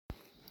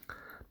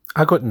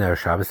A good Ner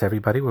Shabbos,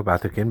 everybody. We're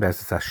about to begin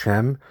Bezos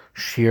Hashem,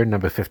 Shir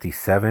number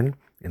 57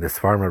 in the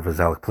Svarim of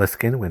Rozelik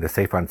Pliskin. We're in the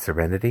Sefer on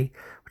Serenity,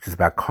 which is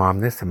about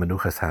calmness and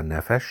Menuchas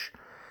HaNefesh.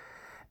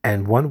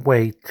 And one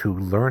way to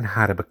learn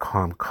how to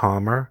become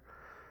calmer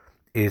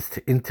is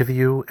to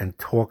interview and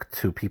talk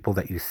to people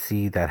that you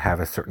see that have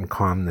a certain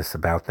calmness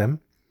about them,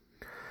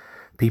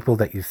 people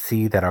that you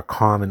see that are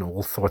calm in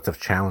all sorts of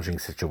challenging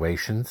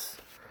situations,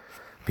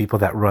 people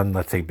that run,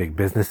 let's say, big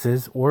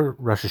businesses, or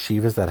Rosh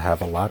Hashivas that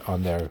have a lot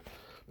on their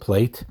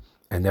plate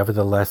and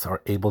nevertheless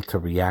are able to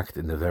react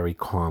in a very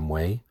calm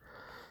way.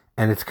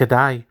 And it's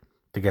kedai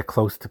to get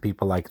close to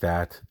people like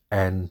that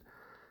and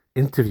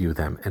interview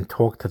them and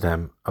talk to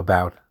them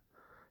about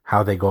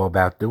how they go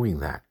about doing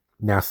that.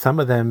 Now, some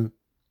of them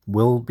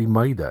will be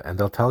maida and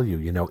they'll tell you,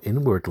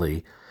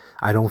 inwardly,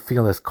 I don't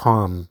feel as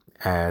calm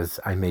as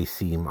I may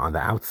seem on the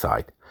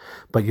outside.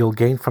 But you'll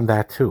gain from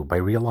that too, by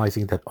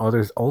realizing that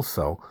others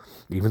also,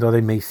 even though they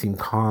may seem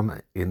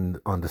calm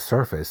on the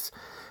surface,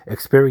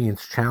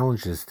 experience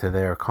challenges to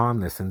their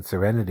calmness and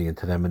serenity and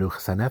to their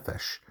menuchas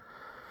hanefesh.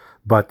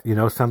 But you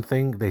know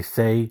something? They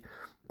say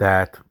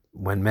that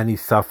when many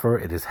suffer,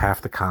 it is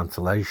half the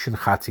consolation,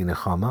 chatzi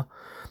nechama.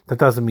 That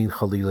doesn't mean,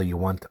 Chalila, you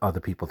want other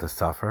people to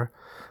suffer.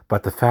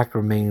 But the fact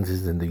remains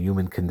is in the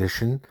human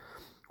condition,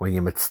 when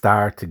you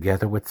mitzvah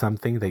together with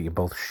something, that you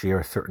both share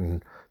a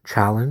certain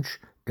challenge,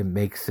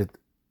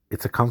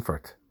 it's a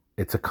comfort.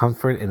 It's a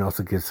comfort and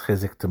also gives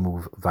chizik to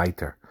move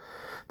weiter.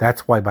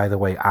 That's why, by the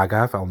way,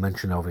 Agav, I'll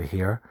mention over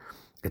here,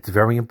 it's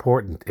very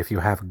important if you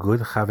have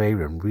good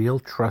chaverim, real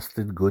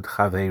trusted good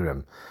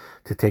chaverim,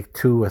 to take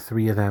 2 or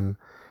 3 of them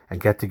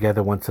and get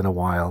together once in a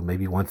while,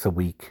 maybe once a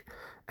week,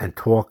 and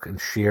talk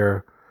and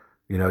share.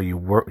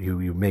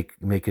 You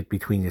make it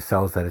between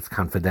yourselves that it's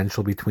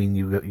confidential between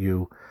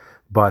you,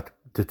 but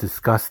to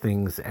discuss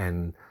things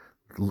and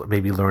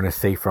maybe learn a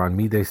sefer on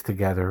midas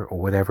together or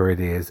whatever it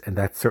is, and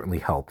that certainly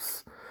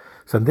helps.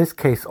 So in this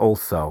case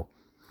also,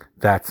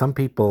 that some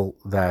people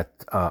that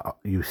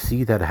you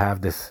see that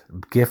have this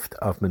gift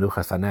of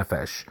menuchas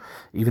hanefesh,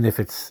 even if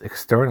it's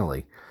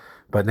externally,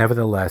 but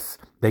nevertheless,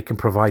 they can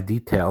provide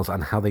details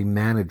on how they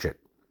manage it.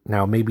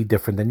 Now, it may be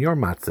different than your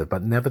matzah,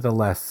 but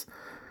nevertheless,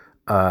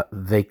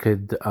 they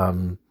could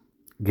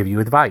give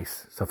you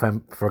advice. So,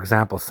 for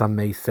example, some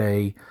may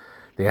say,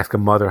 they ask a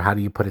mother, how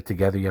do you put it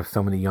together? You have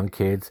so many young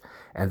kids,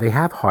 and they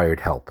have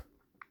hired help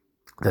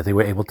that they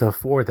were able to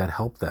afford that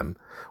helped them,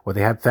 or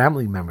they had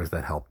family members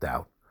that helped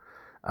out.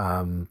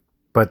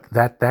 But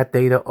that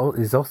data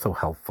is also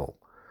helpful.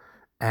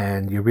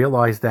 And you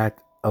realize that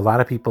a lot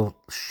of people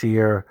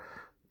share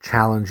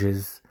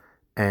challenges,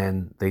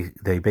 and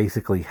they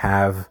basically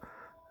have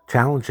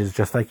challenges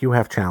just like you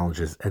have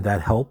challenges, and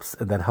that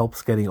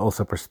helps getting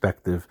also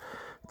perspective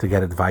to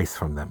get advice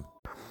from them.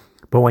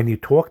 But when you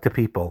talk to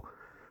people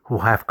who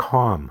have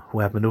calm, who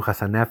have menuchas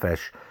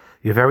hanefesh,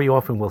 you very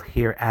often will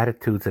hear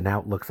attitudes and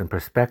outlooks and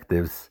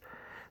perspectives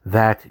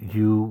that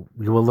you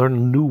will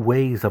learn new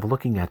ways of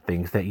looking at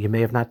things that you may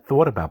have not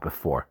thought about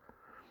before.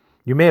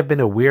 You may have been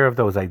aware of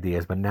those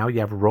ideas, but now you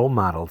have role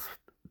models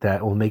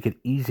that will make it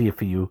easier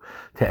for you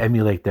to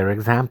emulate their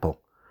example.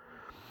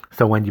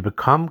 So when you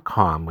become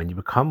calm, when you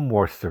become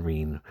more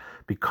serene,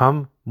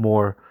 become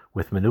more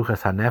with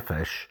menuchas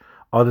hanefesh,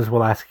 others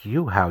will ask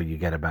you how you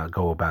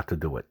go about to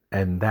do it.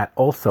 And that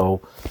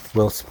also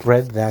will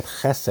spread that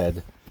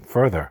chesed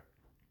further.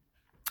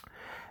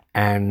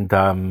 And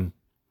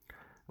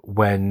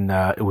when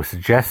it was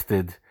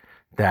suggested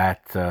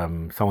that,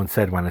 someone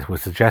said when it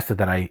was suggested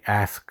that I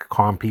ask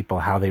calm people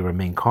how they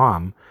remain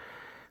calm,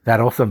 that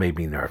also made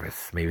me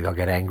nervous. Maybe they'll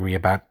get angry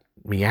about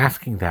me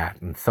asking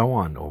that and so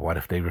on, or what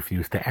if they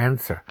refuse to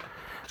answer?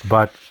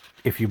 But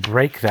if you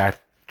break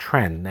that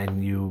trend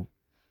and you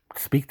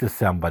speak to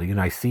somebody,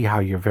 I see how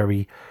you're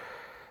very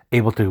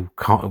able to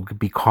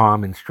be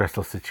calm in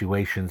stressful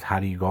situations. How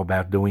do you go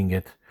about doing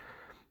it?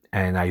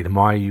 And I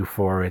admire you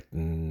for it,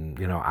 and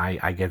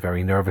I get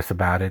very nervous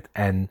about it,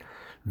 and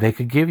they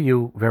could give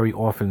you very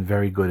often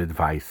very good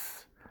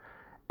advice,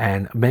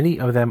 and many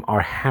of them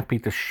are happy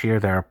to share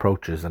their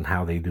approaches and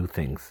how they do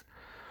things.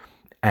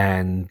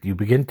 And you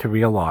begin to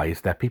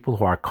realize that people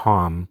who are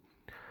calm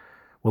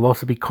will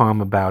also be calm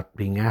about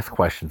being asked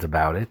questions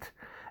about it,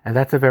 and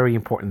that's a very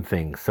important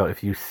thing. So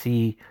if you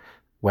see,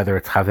 whether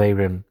it's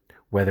chaverim,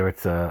 whether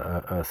it's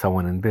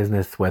someone in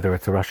business, whether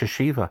it's a Rosh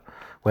Hashiva,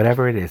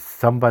 whatever it is,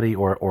 somebody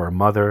or a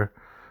mother,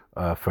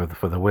 for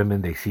the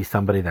women, they see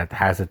somebody that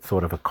has it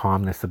sort of a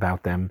calmness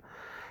about them,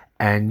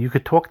 and you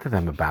could talk to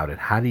them about it.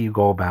 How do you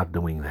go about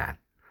doing that?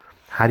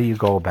 How do you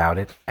go about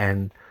it?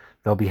 And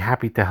they'll be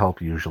happy to help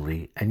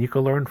usually, and you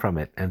can learn from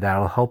it, and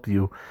that'll help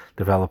you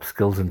develop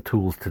skills and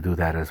tools to do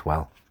that as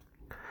well.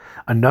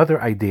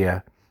 Another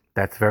idea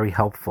that's very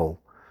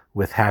helpful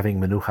with having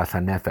menuchas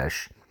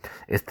hanefesh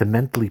is to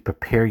mentally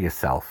prepare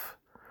yourself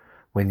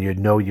when you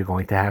know you're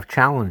going to have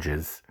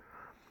challenges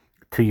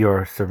to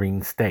your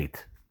serene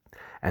state.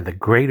 And the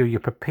greater you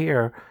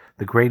prepare,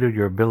 the greater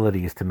your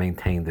ability is to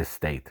maintain this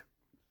state.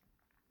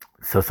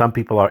 So some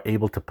people are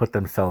able to put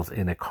themselves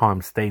in a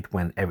calm state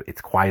when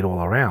it's quiet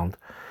all around,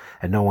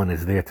 and no one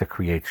is there to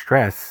create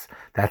stress,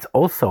 that's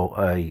also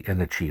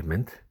an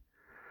achievement.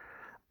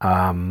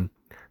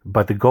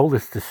 But the goal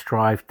is to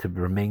strive to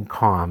remain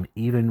calm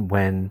even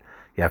when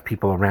you have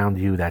people around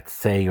you that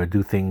say or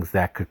do things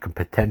that could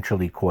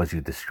potentially cause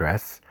you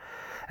distress.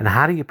 And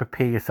how do you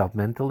prepare yourself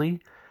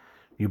mentally?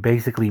 You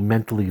basically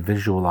mentally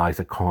visualize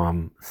a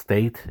calm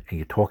state, and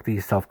you talk to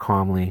yourself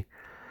calmly,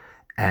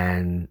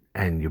 and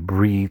you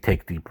breathe,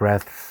 take deep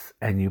breaths,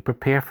 and you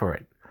prepare for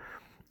it.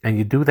 And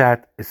you do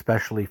that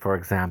especially, for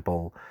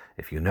example,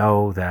 if you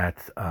know that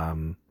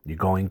you're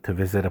going to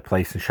visit a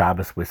place in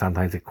Shabbos where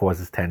sometimes it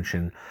causes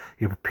tension,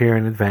 you prepare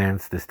in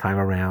advance. This time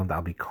around,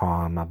 I'll be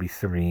calm, I'll be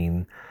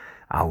serene,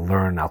 I'll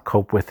learn, I'll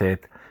cope with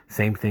it.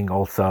 Same thing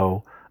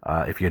also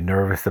if you're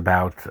nervous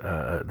about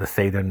the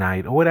Seder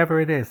night or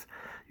whatever it is.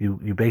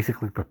 You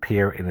basically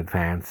prepare in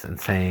advance and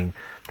saying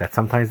that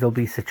sometimes there'll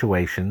be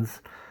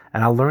situations,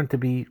 and I'll learn to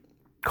be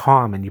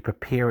calm, and you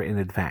prepare in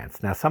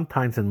advance. Now,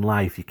 sometimes in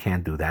life you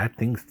can't do that.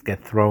 Things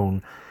get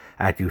thrown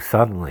at you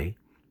suddenly,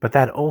 but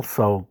that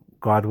also,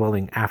 God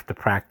willing, after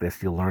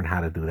practice, you'll learn how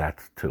to do that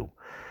too.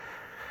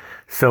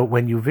 So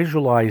when you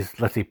visualize,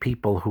 let's say,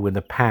 people who in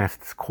the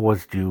past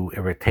caused you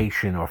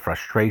irritation or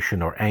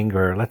frustration or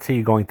anger, let's say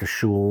you're going to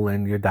shul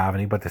and you're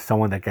davening, but there's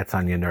someone that gets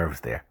on your nerves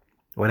there,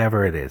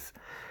 whatever it is,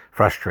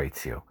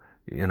 frustrates you,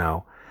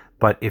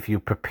 But if you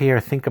prepare,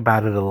 think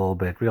about it a little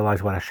bit,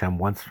 realize what Hashem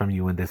wants from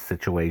you in this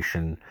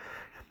situation,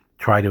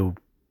 try to,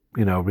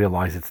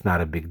 realize it's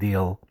not a big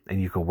deal,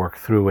 and you can work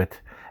through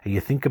it, and you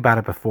think about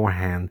it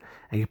beforehand,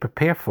 and you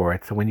prepare for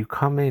it, so when you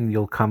come in,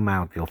 you'll come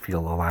out, you'll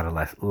feel a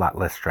lot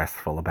less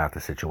stressful about the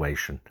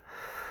situation.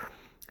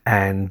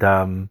 And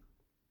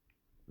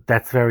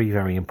that's very,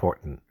 very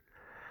important.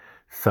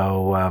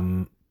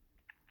 So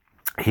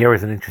here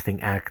is an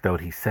interesting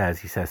anecdote. He says,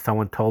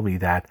 someone told me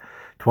that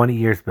 20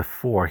 years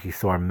before, he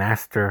saw a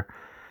master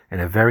in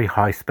a very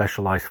high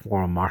specialized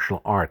form of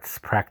martial arts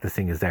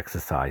practicing his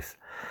exercise.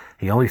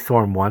 He only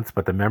saw him once,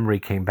 but the memory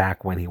came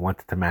back when he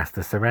wanted to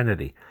master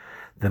serenity.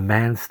 The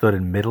man stood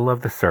in the middle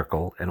of the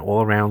circle, and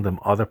all around him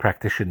other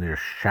practitioners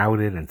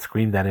shouted and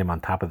screamed at him on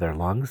top of their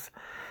lungs.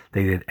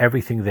 They did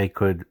everything they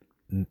could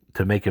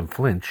to make him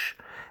flinch,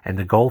 and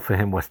the goal for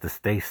him was to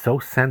stay so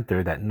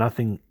centered that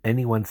nothing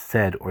anyone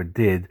said or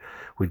did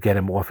would get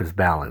him off his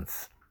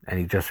balance. And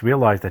he just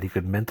realized that he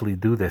could mentally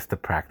do this to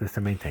practice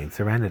and maintain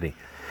serenity.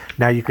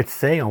 Now, you could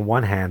say on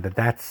one hand that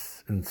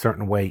that's in a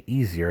certain way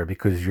easier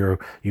because you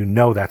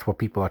know that's what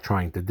people are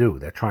trying to do.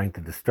 They're trying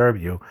to disturb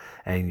you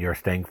and you're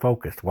staying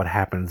focused. What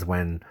happens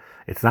when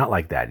it's not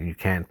like that and you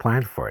can't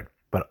plan for it?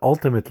 But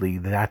ultimately,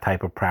 that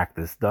type of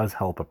practice does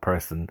help a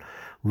person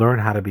learn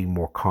how to be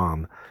more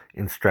calm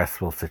in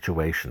stressful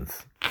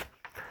situations.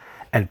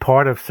 And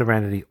part of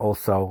serenity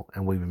also,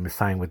 and we've been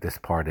saying what this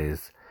part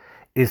is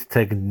to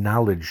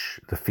acknowledge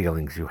the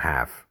feelings you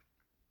have,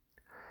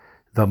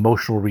 the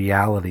emotional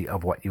reality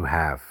of what you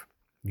have.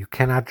 You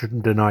cannot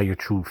deny your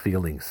true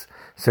feelings.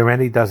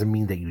 Serenity doesn't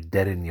mean that you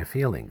deaden your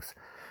feelings.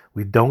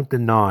 We don't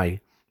deny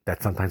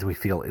that sometimes we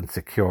feel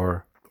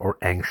insecure or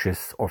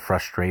anxious or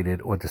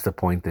frustrated or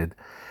disappointed,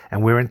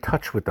 and we're in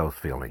touch with those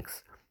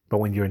feelings. But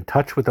when you're in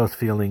touch with those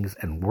feelings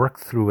and work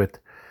through it,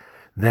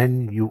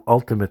 then you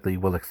ultimately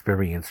will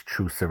experience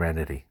true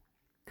serenity.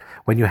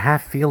 When you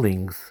have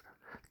feelings,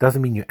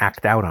 doesn't mean you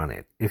act out on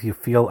it. If you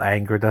feel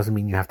anger, doesn't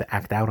mean you have to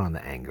act out on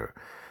the anger.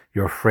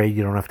 You're afraid,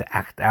 you don't have to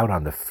act out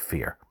on the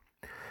fear.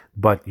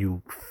 But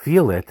you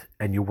feel it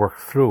and you work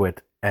through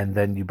it, and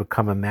then you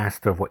become a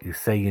master of what you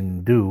say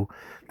and do,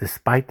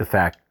 despite the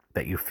fact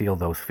that you feel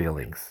those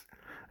feelings.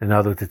 In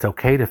other words, it's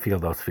okay to feel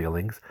those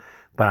feelings,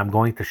 but I'm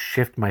going to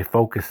shift my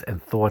focus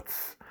and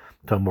thoughts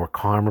to a more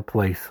calmer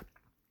place,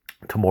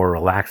 to a more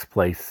relaxed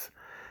place,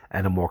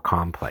 and a more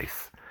calm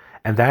place.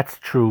 And that's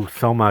true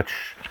so much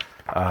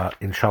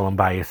in Shalom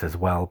Bayis as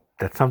well,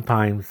 that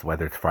sometimes,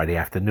 whether it's Friday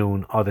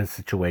afternoon, other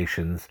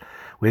situations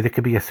where there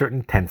could be a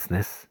certain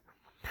tenseness,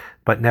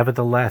 but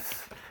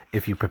nevertheless,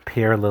 if you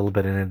prepare a little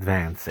bit in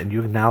advance and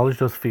you acknowledge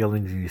those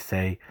feelings and you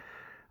say,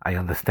 I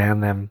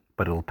understand them,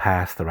 but it'll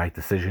pass. The right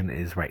decision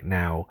is right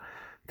now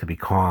to be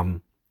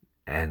calm,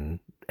 and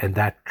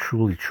that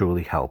truly,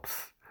 truly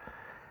helps.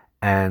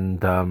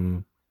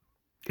 And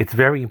it's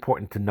very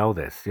important to know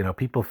this.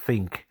 People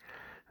think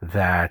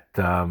that,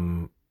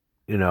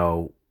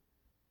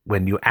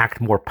 when you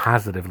act more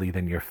positively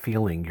than you're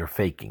feeling, you're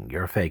faking.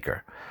 You're a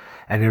faker.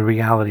 And in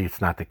reality,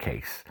 it's not the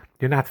case.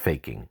 You're not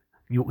faking.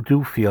 You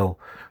do feel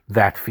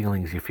that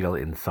feelings you feel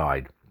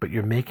inside, but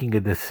you're making a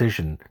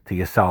decision to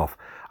yourself.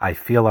 I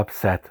feel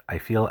upset. I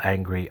feel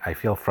angry. I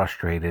feel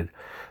frustrated,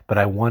 but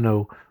I want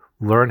to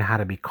learn how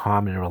to be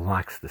calm and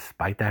relaxed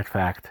despite that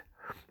fact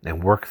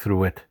and work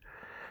through it.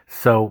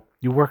 So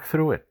you work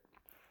through it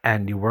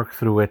and you work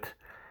through it,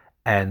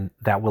 and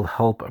that will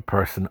help a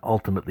person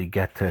ultimately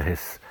get to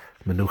his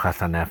Menuchas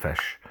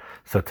HaNefesh.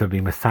 So to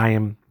be Messiah,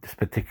 this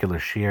particular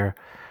shir,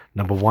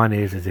 number one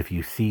is if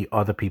you see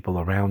other people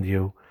around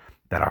you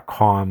that are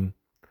calm,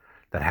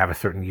 that have a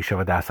certain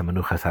Yeshiva Dasa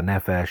Menuchas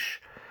HaNefesh,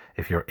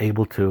 if you're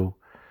able to,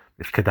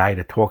 it's kedai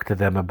to talk to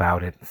them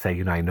about it and say,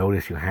 I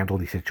notice you handle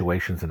these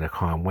situations in a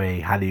calm way.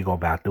 How do you go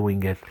about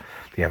doing it?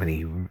 Do you have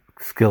any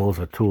skills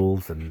or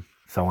tools, and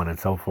so on and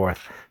so forth?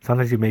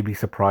 Sometimes you may be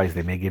surprised.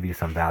 They may give you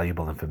some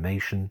valuable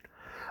information.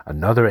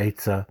 Another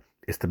eitzah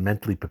is to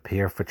mentally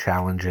prepare for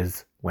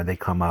challenges when they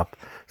come up,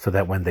 so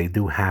that when they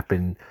do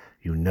happen,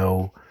 you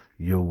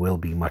will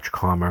be much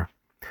calmer.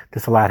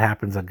 This a lot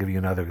happens. I'll give you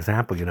another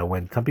example.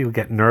 When some people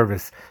get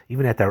nervous,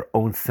 even at their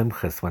own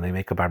simchas, when they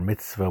make a bar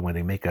mitzvah, when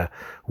they make a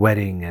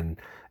wedding,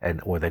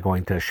 or they're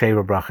going to a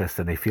sheva brachas,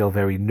 and they feel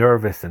very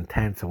nervous and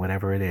tense, and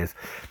whatever it is.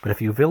 But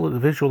if you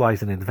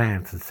visualize in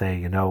advance and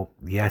say,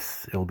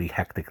 yes, it'll be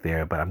hectic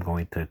there, but I'm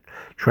going to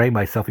train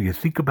myself. If you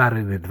think about it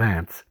in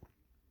advance,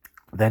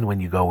 then when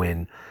you go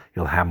in,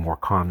 you'll have more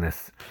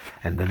calmness.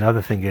 And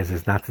another thing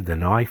is not to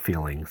deny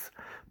feelings,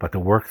 but to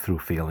work through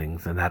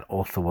feelings, and that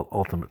also will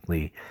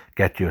ultimately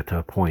get you to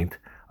a point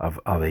of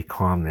a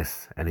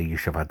calmness and a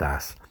yishuv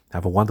hadas.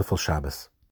 Have a wonderful Shabbos.